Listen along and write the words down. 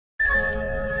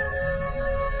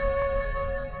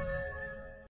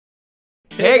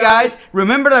Hey guys,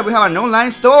 remember that we have an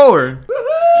online store.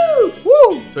 Woohoo!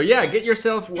 Woo! So yeah, get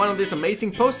yourself one of these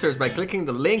amazing posters by clicking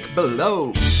the link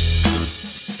below.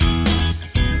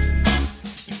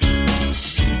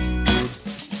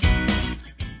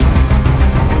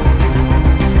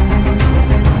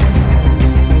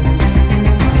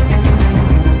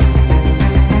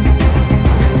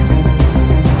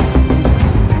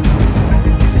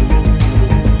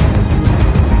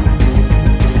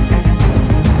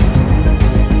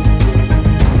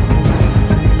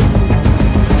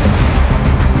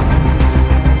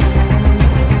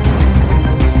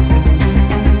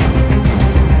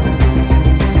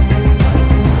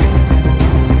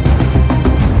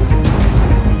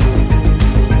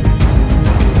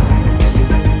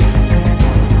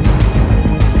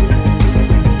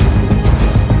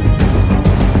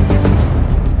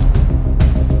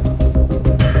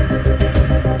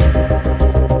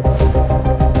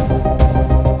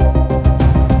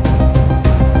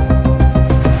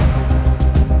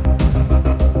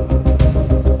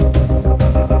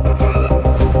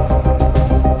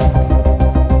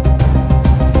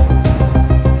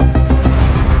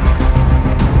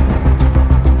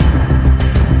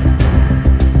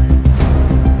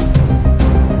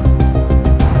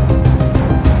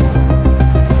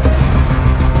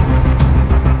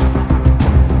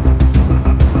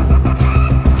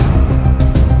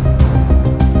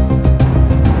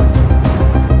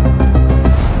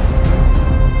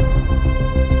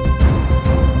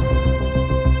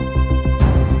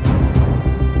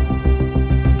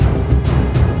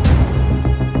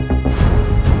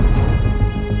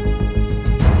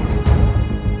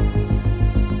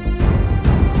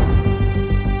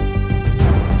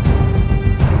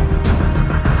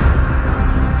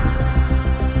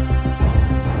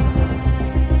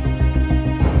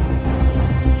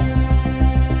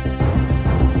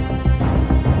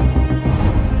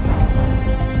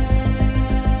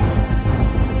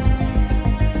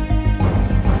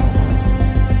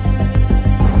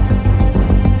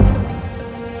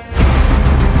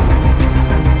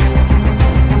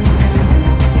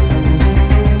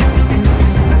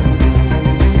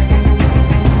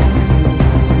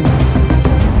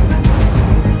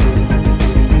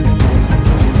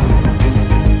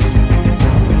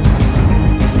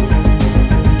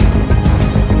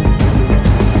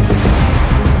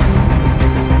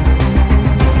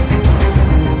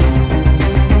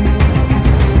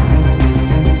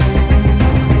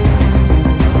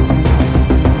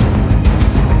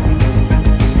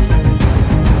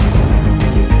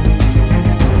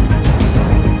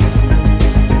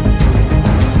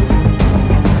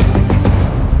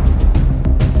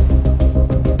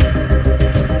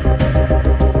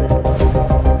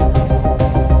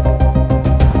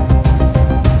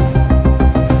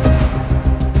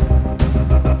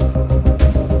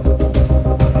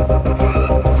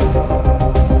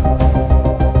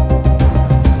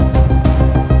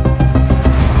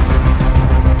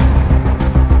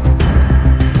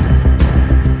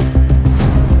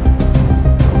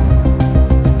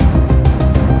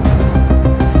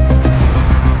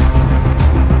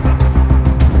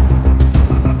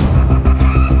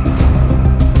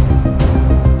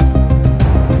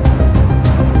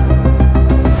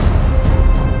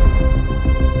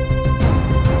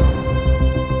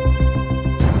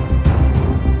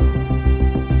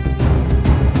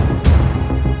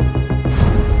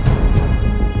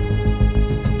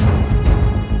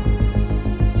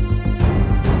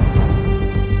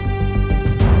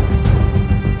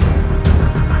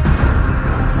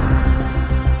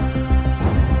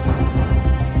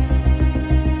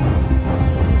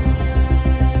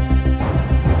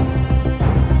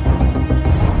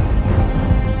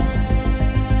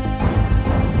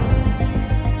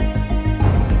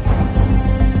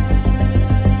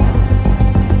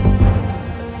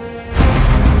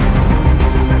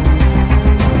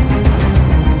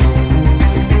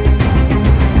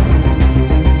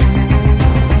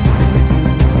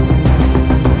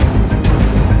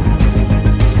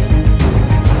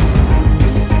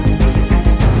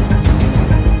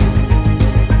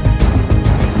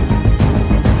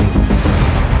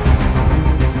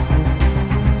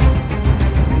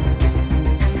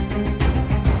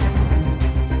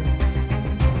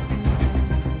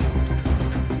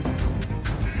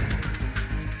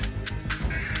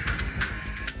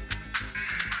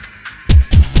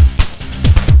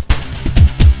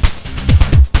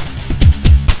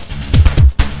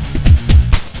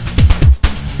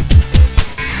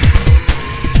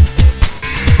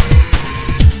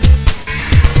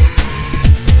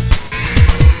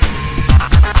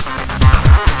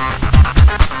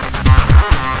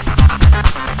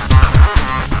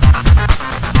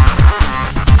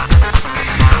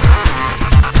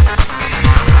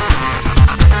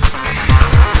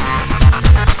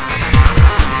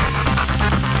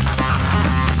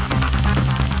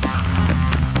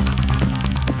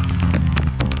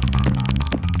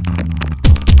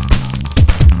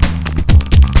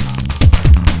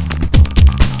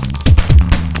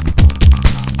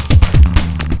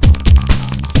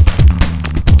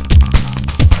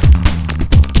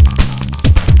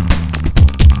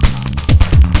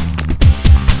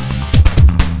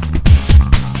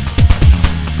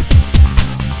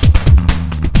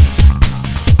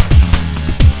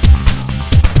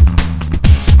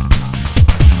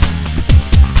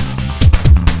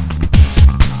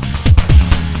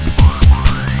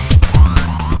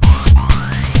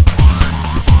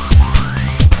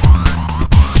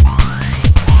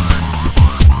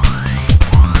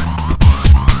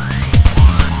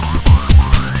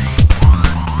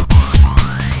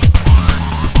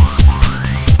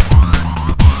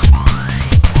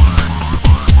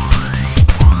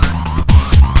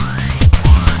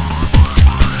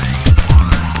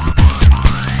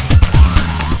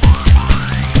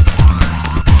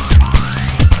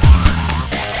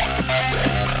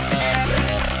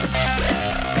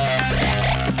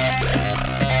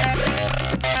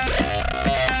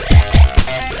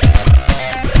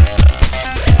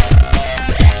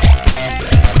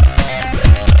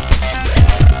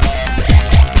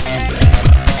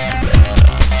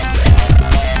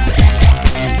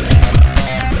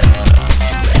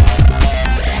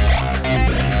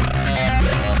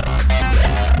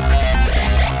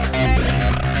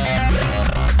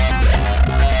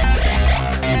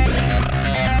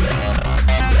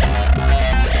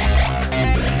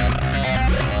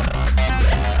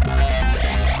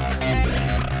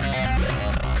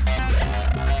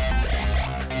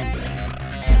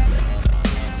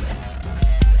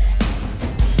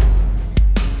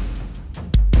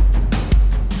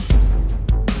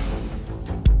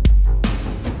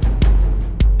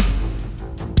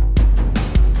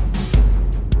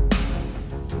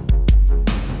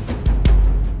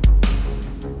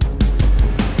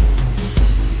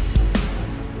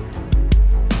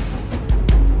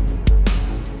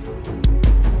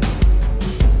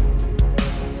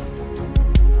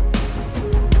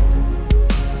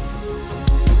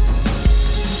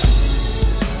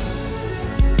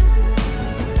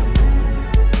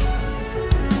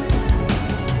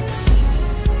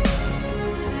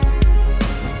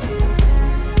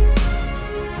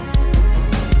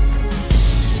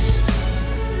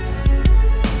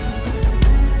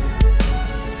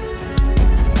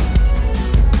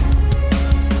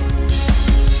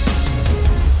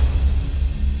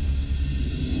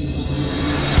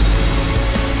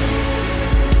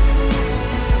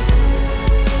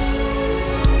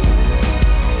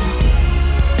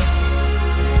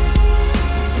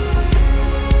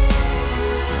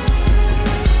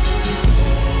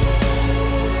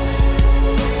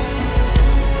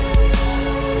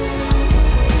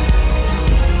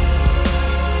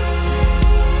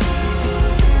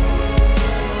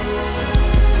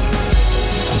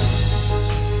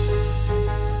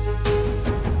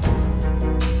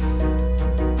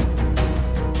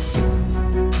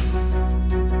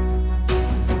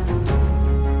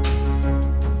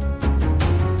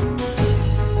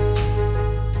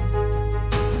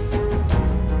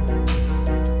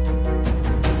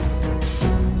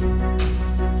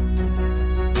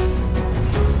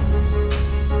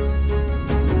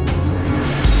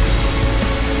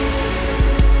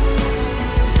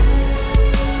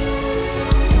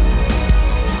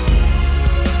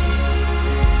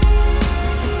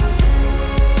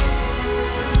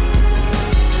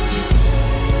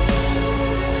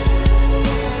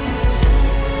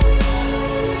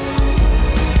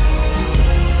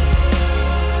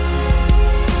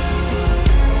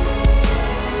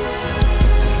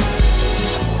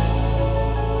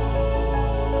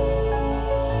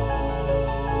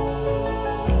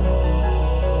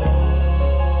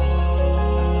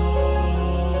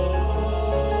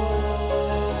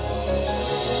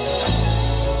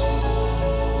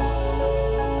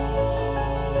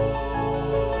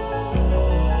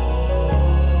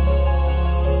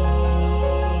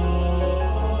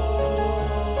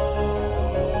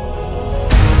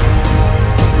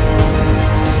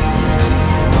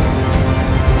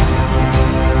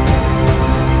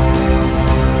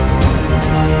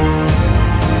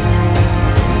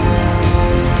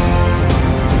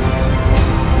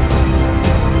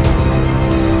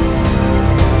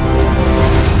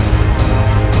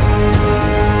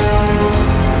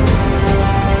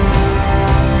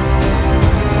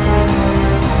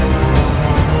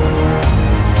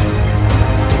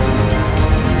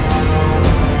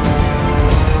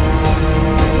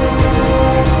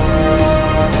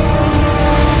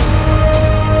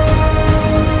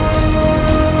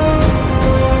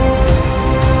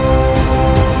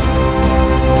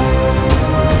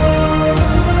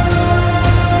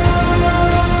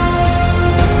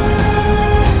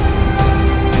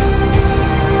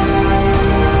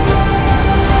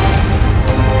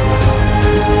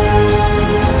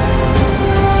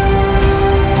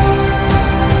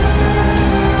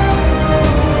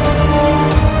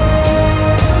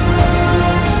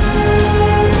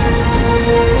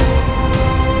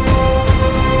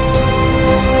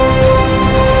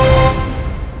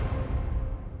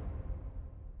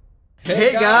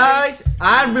 guys,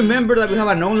 and remember that we have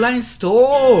an online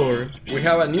store. We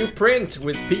have a new print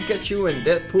with Pikachu and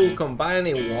Deadpool combined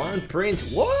in one print.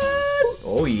 What?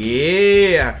 Oh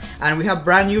yeah, and we have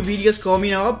brand new videos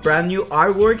coming up, brand new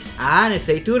artworks, and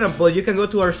stay tuned. But you can go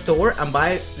to our store and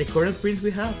buy the current prints we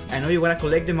have. I know you want to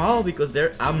collect them all because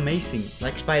they're amazing,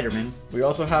 like Spider-Man. We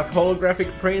also have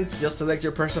holographic prints. Just select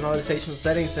your personalization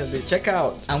settings and they check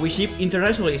out. And we ship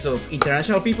internationally, so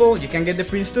international people, you can get the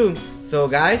prints too. So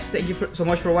guys, thank you so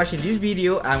much for watching this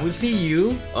video, and we'll see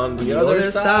you on the other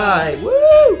side.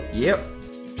 Woo! Yep.